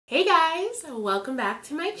Hey guys, welcome back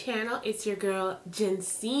to my channel. It's your girl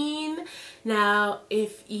Jensine. Now,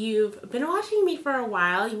 if you've been watching me for a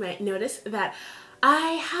while, you might notice that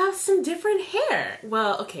I have some different hair.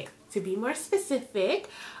 Well, okay, to be more specific,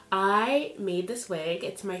 I made this wig.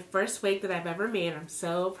 It's my first wig that I've ever made. I'm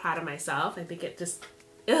so proud of myself. I think it just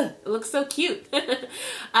it looks so cute.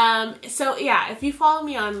 So yeah, if you follow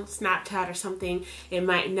me on Snapchat or something, it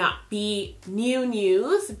might not be new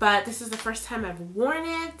news, but this is the first time I've worn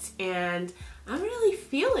it and I'm really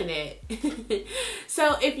feeling it.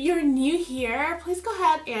 So if you're new here, please go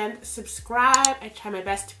ahead and subscribe. I try my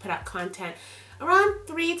best to put out content around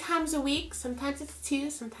 3 times a week. Sometimes it's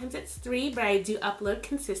 2, sometimes it's 3, but I do upload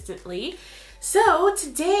consistently. So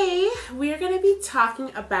today we are going to be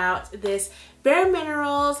talking about this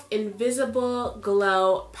BareMinerals Invisible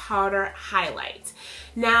Glow Powder Highlight.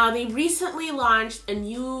 Now, they recently launched a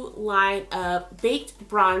new line of baked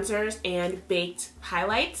bronzers and baked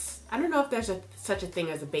highlights. I don't know if there's such a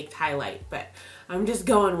thing as a baked highlight, but I'm just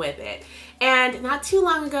going with it. And not too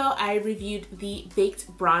long ago, I reviewed the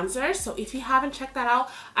baked bronzer. So if you haven't checked that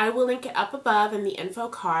out, I will link it up above in the info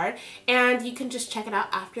card, and you can just check it out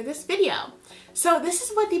after this video. So this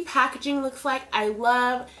is what the packaging looks like. I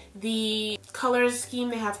love the color scheme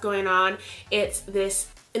they have going on. It's this,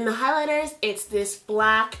 in the highlighters, it's this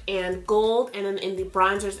black and gold, and then in the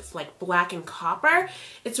bronzers, it's like black and copper.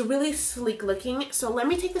 It's really sleek looking. So let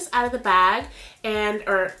me take this out of the bag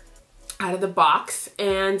or out of the box,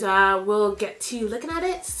 and we'll get to looking at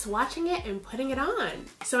it, swatching it, and putting it on.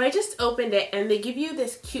 So I just opened it, and they give you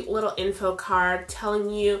this cute little info card telling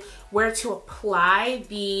you where to apply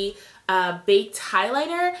the baked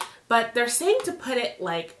highlighter, but they're saying to put it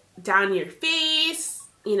like down your face,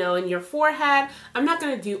 you know, in your forehead. I'm not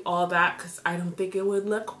gonna do all that because I don't think it would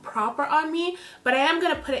look proper on me, but I am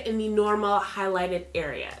gonna put it in the normal highlighted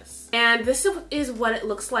areas. And this is what it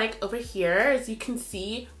looks like over here. As you can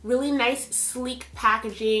see, really nice, sleek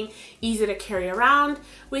packaging, easy to carry around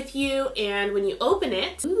with you. And when you open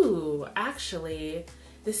it, ooh, actually,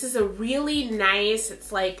 this is a really nice,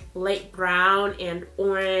 it's like light brown and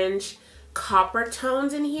orange copper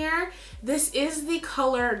tones in here. This is the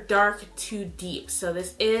color dark to deep, so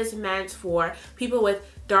this is meant for people with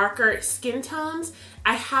darker skin tones.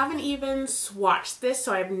 I haven't even swatched this,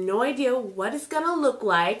 so I have no idea what it's gonna look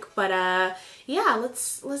like, but yeah,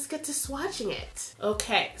 let's get to swatching it.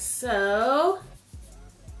 Okay, so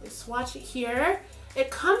let's swatch it here. It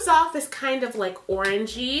comes off as kind of like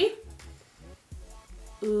orangey.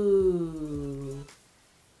 Ooh.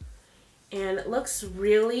 And it looks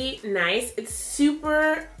really nice. It's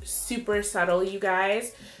super, super subtle, you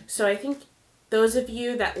guys. So I think those of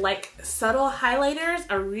you that like subtle highlighters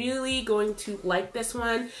are really going to like this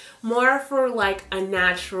one. More for like a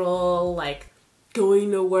natural, like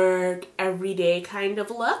going to work, everyday kind of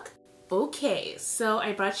look. Okay, so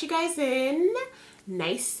I brought you guys in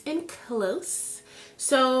nice and close.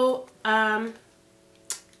 So,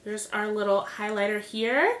 there's our little highlighter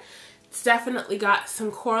here. It's definitely got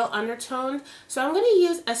some coral undertone. So I'm going to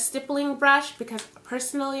use a stippling brush because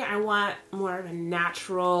personally I want more of a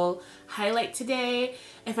natural highlight today.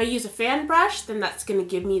 If I use a fan brush, then that's going to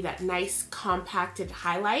give me that nice compacted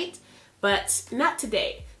highlight, but not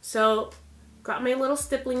today. So got my little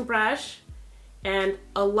stippling brush, and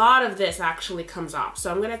a lot of this actually comes off.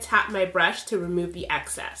 So I'm going to tap my brush to remove the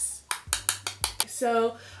excess.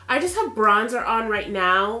 So I just have bronzer on right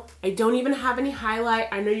now. I don't even have any highlight.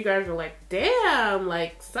 I know you guys are like, damn,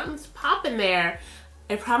 like something's popping there.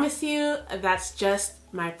 I promise you that's just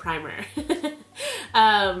my primer.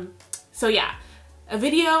 So yeah,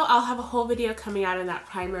 I'll have a whole video coming out on that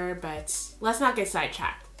primer, but let's not get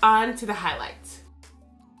sidetracked. On to the highlights.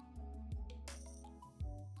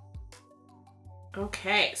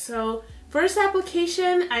 Okay, so first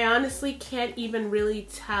application, I honestly can't even really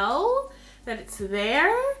tell that it's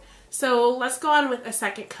there. So let's go on with a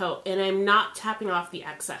second coat, and I'm not tapping off the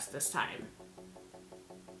excess this time.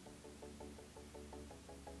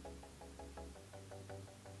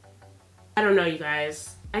 I don't know, you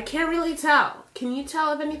guys. I can't really tell. Can you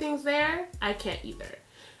tell if anything's there? I can't either.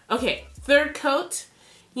 Okay, third coat.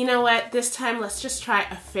 You know what? This time let's just try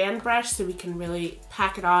a fan brush so we can really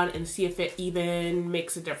pack it on and see if it even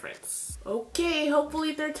makes a difference. Okay,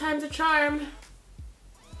 hopefully third time's a charm.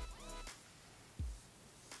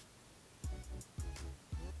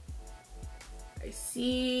 I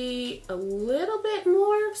see a little bit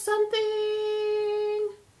more of something.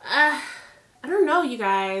 I don't know, you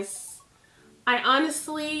guys. I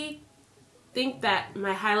honestly think that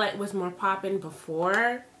my highlight was more poppin'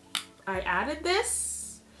 before I added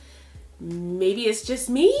this. Maybe it's just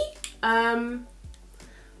me. I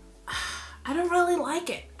I don't really like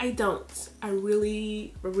it. I don't. I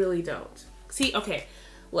really don't. See, okay,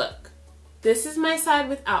 look. This is my side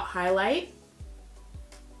without highlight.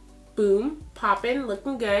 Boom, poppin',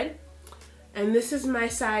 looking good. And this is my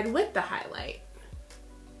side with the highlight.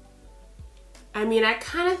 I mean, I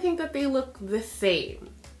kind of think that they look the same.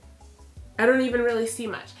 I don't even really see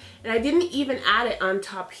much. And I didn't even add it on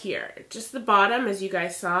top here. Just the bottom, as you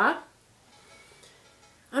guys saw.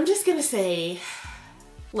 I'm just gonna say,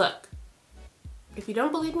 look, if you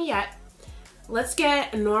don't believe me yet, let's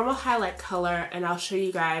get a normal highlight color and I'll show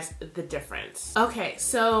you guys the difference. Okay,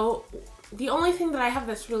 so the only thing that I have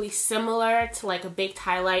that's really similar to like a baked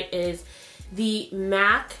highlight is the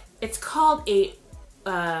MAC. It's called a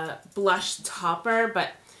blush topper,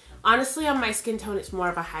 but honestly on my skin tone it's more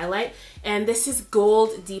of a highlight. And this is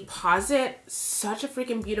Gold Deposit. Such a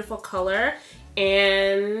freaking beautiful color.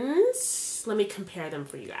 And let me compare them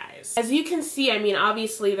for you guys. As you can see, I mean,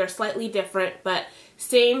 obviously they're slightly different, but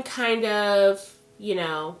same kind of, you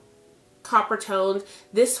know, copper toned.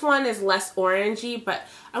 This one is less orangey, but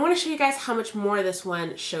I want to show you guys how much more this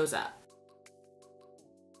one shows up.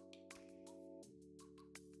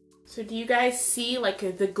 So do you guys see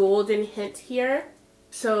like the golden hint here?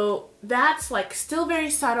 So that's like still very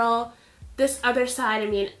subtle. This other side, I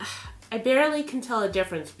mean, I barely can tell a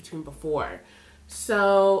difference between before.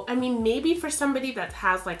 So, I mean, maybe for somebody that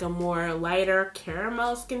has like a more lighter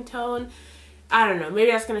caramel skin tone, I don't know,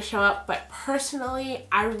 maybe that's gonna show up. But personally,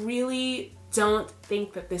 I really don't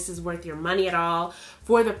think that this is worth your money at all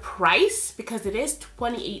for the price, because it is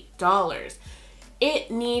 $28.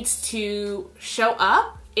 It needs to show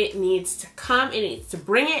up. It needs to come, it needs to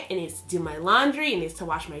bring it needs to do my laundry, it needs to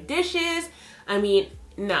wash my dishes. I mean,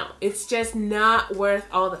 no, it's just not worth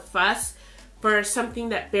all the fuss for something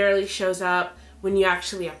that barely shows up when you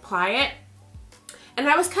actually apply it. And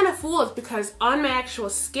I was kind of fooled because on my actual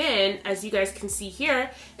skin, as you guys can see here,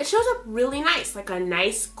 it shows up really nice, like a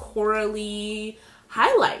nice corally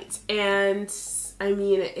highlight. And I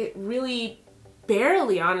mean, it really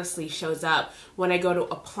barely honestly shows up when I go to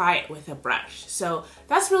apply it with a brush. So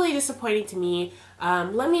that's really disappointing to me.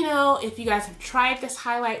 Let me know if you guys have tried this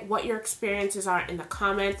highlight, what your experiences are in the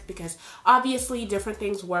comments, because obviously different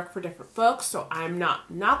things work for different folks, so I'm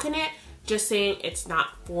not knocking it, just saying it's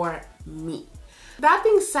not for me. That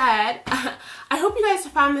being said, I hope you guys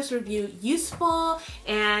found this review useful,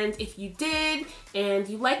 and if you did and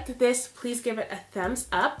you liked this, please give it a thumbs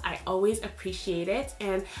up. I always appreciate it,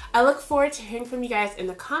 and I look forward to hearing from you guys in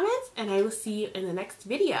the comments, and I will see you in the next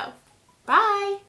video. Bye!